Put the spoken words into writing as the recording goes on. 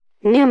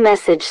New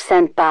message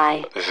sent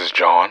by... This is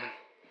John.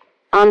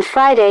 On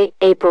Friday,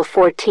 April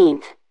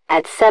 14th,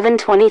 at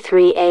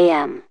 7:23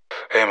 a.m.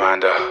 Hey,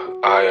 Amanda.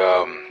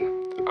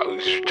 I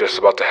was just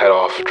about to head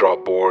off,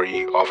 drop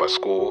Bori off at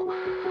school.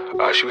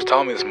 She was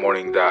telling me this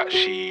morning that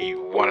she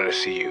wanted to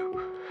see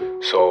you.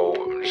 So,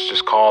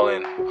 just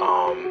calling.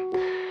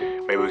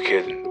 Maybe we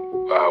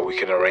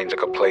can arrange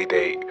like a play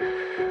date.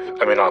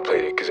 I mean, not a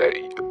play date, because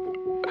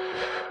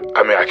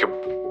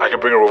I could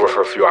bring her over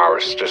for a few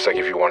hours, just like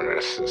if you wanted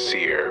to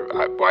see her.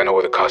 I know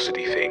with the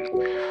custody thing,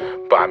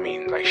 but I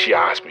mean, like, she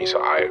asked me,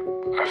 so I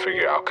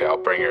figured, okay, I'll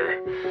bring her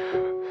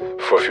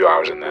for a few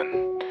hours, and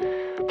then,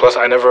 plus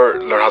I never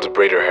learned how to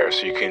braid her hair,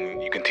 so you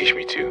can teach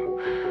me too.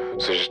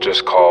 So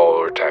just call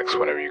or text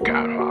whenever you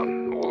can.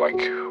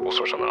 We'll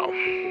sort something out.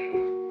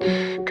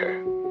 Okay.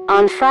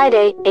 On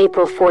Friday,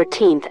 April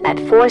 14th at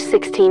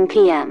 4:16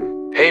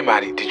 p.m. Hey,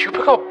 Maddie, did you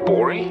pick up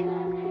Bori?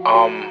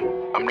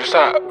 I'm just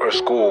at her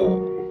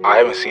school. I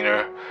haven't seen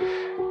her.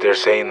 They're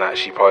saying that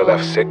she probably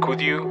left sick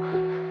with you.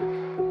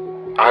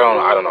 I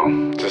don't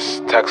know.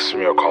 Just text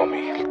me or call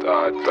me.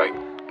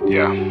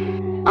 Yeah.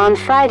 On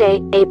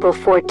Friday, April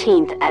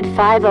 14th at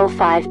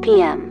 5:05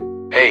 p.m.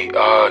 Hey,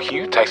 can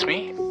you text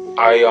me?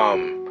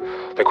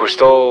 We're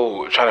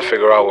still trying to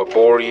figure out what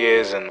Bori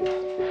is, and...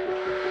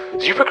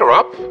 Did you pick her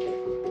up?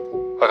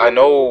 I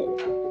know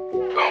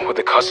with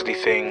the custody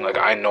thing,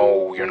 I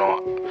know you're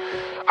not...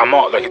 I'm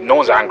not, no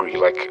one's angry,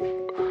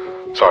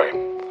 sorry.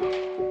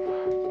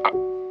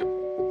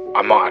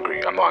 I'm not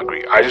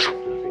angry. I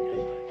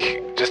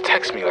just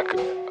text me,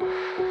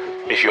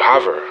 if you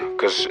have her,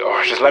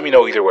 or just let me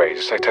know either way.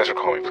 Just text or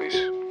call me, please.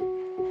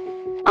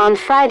 On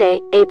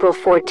Friday, April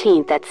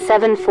 14th at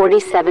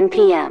 7:47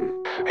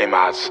 p.m. Hey,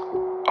 Mads.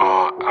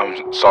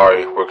 I'm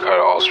sorry, we're kind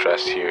of all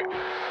stressed here.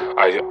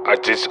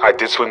 I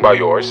did swing by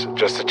yours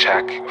just to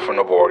check for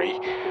Nobori.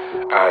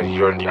 I think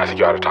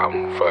you're out of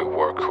town for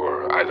work,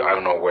 or I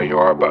don't know where you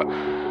are, but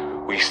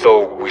we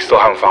still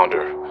haven't found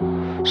her.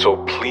 So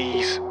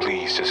please,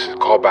 just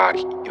call back.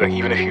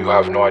 Even if you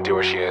have no idea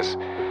where she is,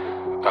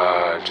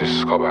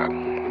 just call back.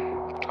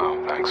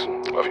 Thanks.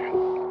 Love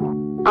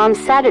you. On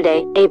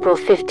Saturday, April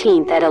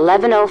 15th at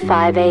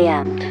 11:05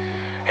 a.m.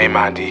 Hey,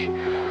 Mandy.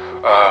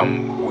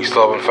 We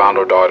still haven't found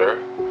our daughter.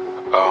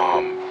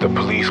 The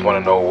police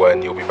want to know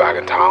when you'll be back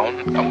in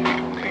town.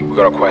 We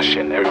got a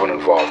question everyone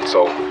involved.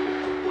 So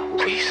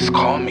please just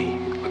call me,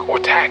 or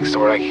text,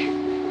 or you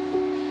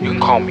can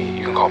call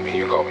me.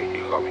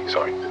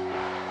 Sorry.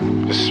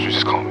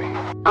 Just call me.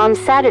 On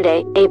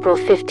Saturday, April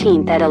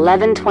 15th at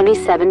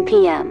 11:27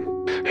 p.m.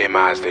 Hey,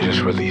 Maz, they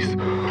just released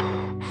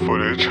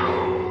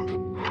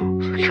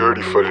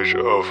security footage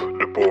of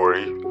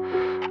Nobori.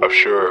 I'm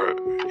sure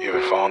you've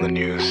been following the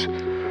news.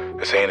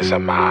 They're saying it's a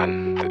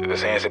man. They're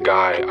saying it's a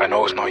guy. I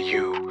know it's not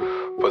you,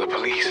 but the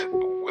police,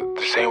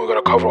 they're saying we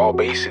gotta cover all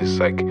bases.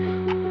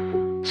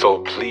 So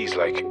please,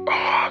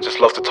 just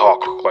love to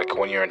talk.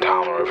 When you're in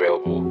town or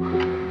available,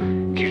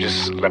 can you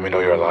just let me know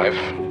you're alive?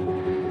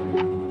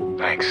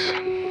 Thanks.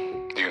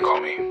 You can call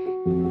me.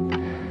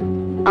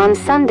 On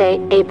Sunday,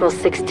 April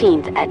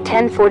 16th at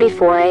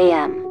 10:44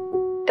 a.m.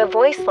 The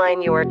voice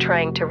line you are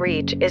trying to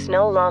reach is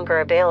no longer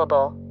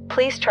available.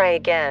 Please try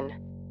again.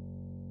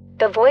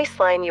 The voice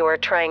line you are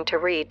trying to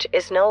reach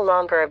is no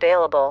longer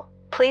available.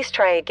 Please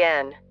try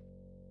again.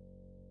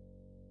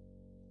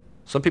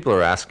 Some people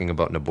are asking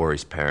about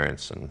Nobori's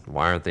parents and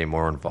why aren't they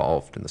more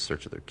involved in the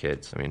search of their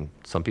kids. I mean,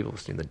 some people have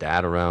seen the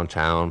dad around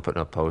town, putting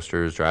up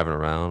posters, driving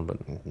around, but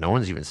no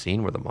one's even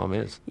seen where the mom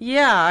is.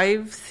 Yeah,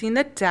 I've seen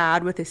the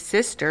dad with his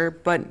sister,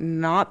 but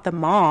not the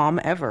mom,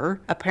 ever.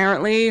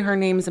 Apparently, her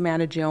name's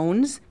Amanda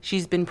Jones.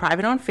 She's been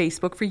private on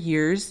Facebook for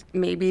years.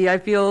 Maybe I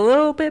feel a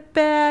little bit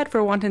bad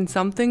for wanting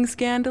something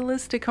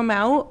scandalous to come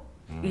out,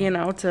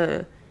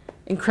 to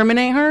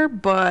incriminate her,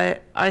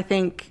 but I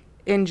think...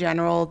 in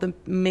general, the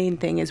main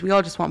thing is we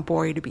all just want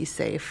Bori to be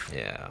safe.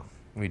 Yeah,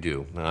 we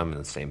do. I'm in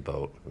the same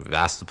boat. We've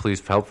asked the police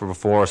for help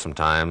before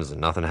sometimes,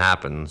 and nothing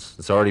happens.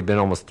 It's already been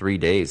almost 3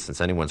 days since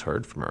anyone's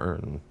heard from her.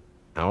 And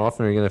how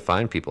often are you going to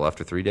find people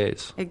after 3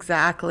 days?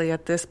 Exactly.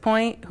 At this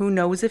point, who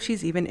knows if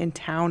she's even in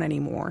town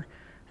anymore?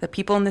 The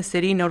people in the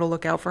city know to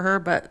look out for her,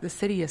 but the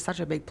city is such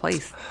a big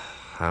place.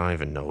 I don't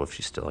even know if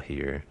she's still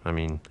here. I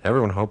mean,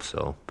 everyone hopes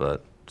so,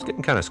 but it's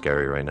getting kind of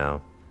scary right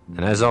now.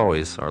 And as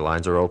always, our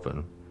lines are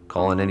open.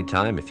 Call in any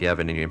time if you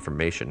have any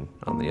information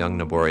on the young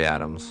Nobori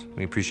Adams.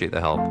 We appreciate the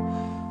help.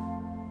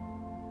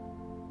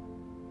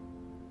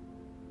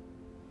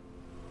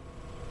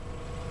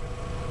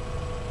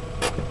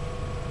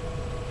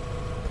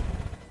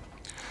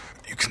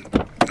 You can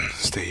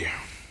stay here.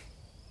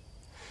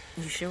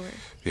 You sure?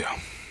 Yeah,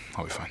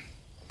 I'll be fine.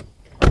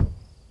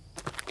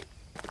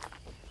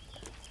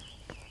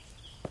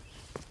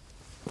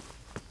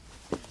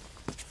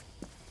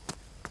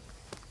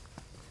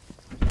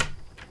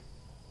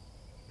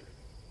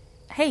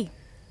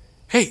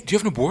 Hey, do you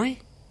have Nobori?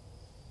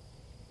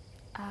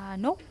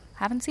 No,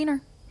 haven't seen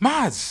her.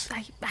 Mads!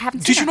 I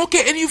haven't seen her. Did you not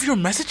get any of your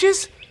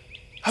messages?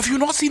 Have you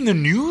not seen the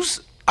news?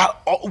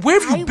 Where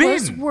have you been? I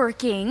was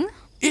working.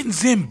 In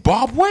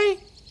Zimbabwe?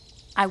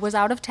 I was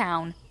out of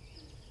town.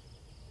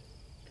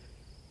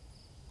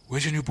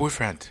 Where's your new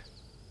boyfriend?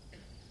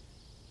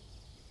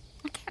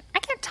 I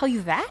can't tell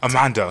you that.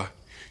 Amanda,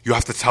 you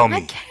have to tell me.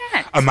 I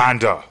can't.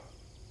 Amanda.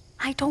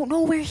 I don't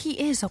know where he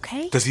is,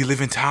 okay? Does he live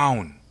in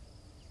town?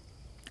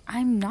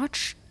 I'm not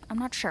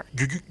sure.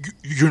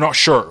 You're not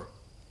sure?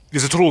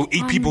 There's a total of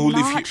 8 people who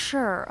live here. I'm not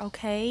sure,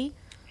 okay?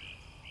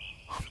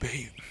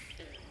 Babe.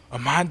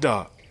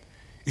 Amanda.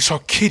 It's our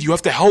kid. You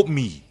have to help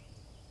me.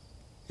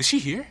 Is she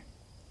here?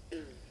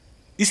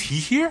 Is he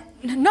here?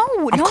 No,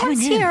 I'm no coming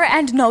one's in. here,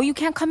 and no, you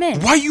can't come in.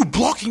 Why are you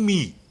blocking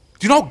me?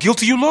 Do you know how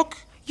guilty you look?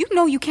 You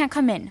know you can't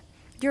come in.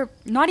 You're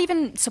not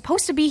even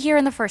supposed to be here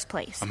in the first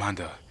place.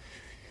 Amanda,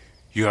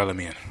 you gotta let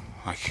me in.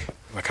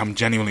 Like I'm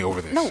genuinely over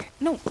this.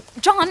 No.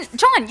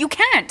 John, you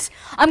can't.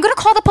 I'm gonna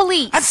call the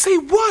police. And say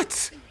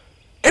what?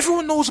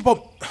 Everyone knows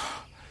about...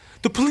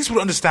 The police would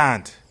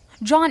understand.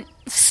 John,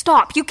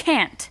 stop. You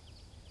can't.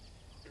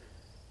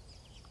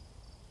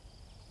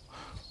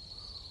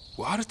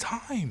 We're out of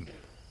time.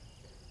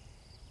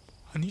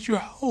 I need your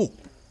help.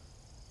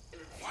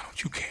 Why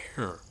don't you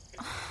care?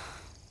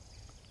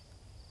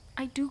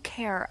 I do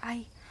care.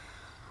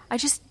 I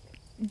just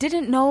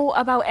didn't know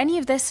about any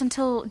of this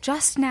until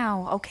just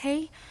now,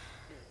 okay?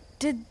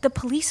 Did the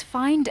police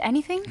find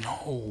anything?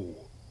 No.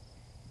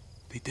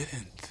 They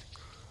didn't.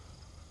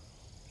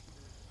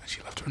 And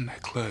she left her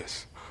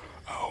necklace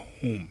at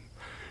home.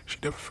 She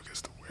never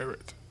forgets to wear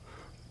it.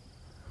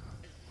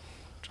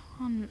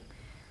 John,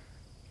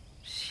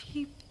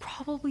 she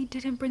probably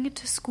didn't bring it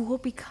to school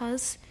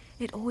because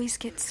it always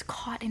gets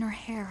caught in her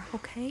hair,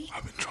 okay?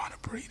 I've been trying to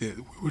braid it.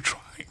 We were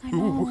trying. I We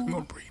were know. working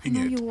on braiding I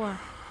know it. you were.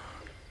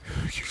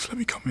 Can you just let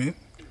me come in?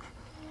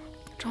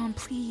 John,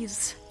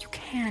 please. You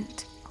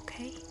can't,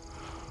 okay?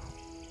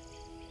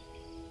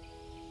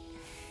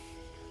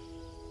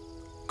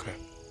 Okay.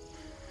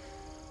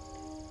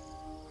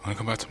 I'm gonna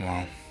come back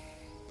tomorrow.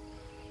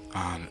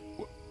 And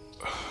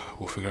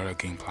we'll figure out a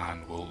game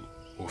plan.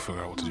 We'll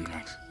figure out what to do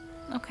next.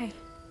 Okay,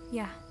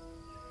 yeah.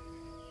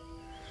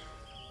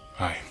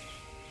 Alright.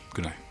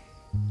 Good night.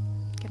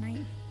 Good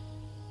night.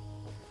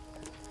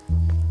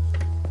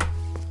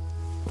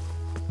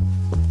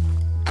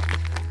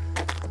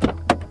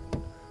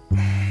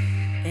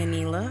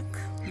 Any luck?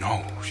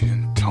 No, she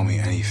didn't tell me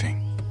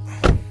anything.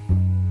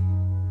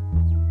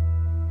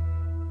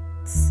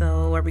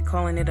 So, are we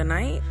calling it a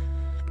night?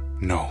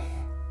 No.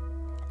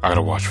 I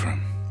gotta watch for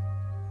him.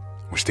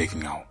 We're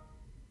staking out.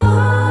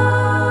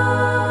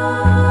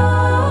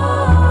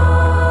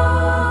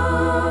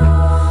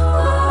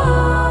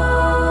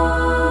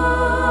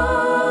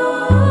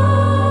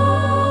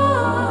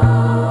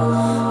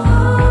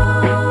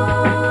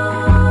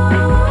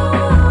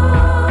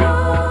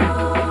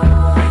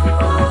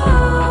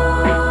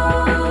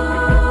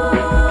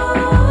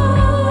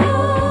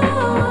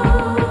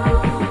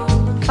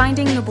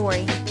 Finding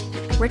Nobori.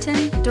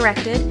 Written,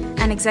 directed,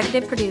 and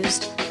executive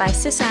produced by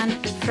Sisan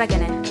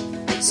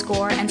Fregene.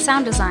 Score and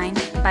sound design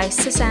by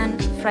Sisan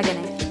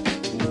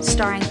Fregene.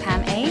 Starring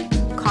Pam A.,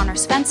 Connor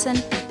Svensson,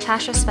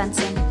 Tasha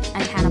Svensson,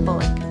 and Hannah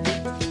Bullock.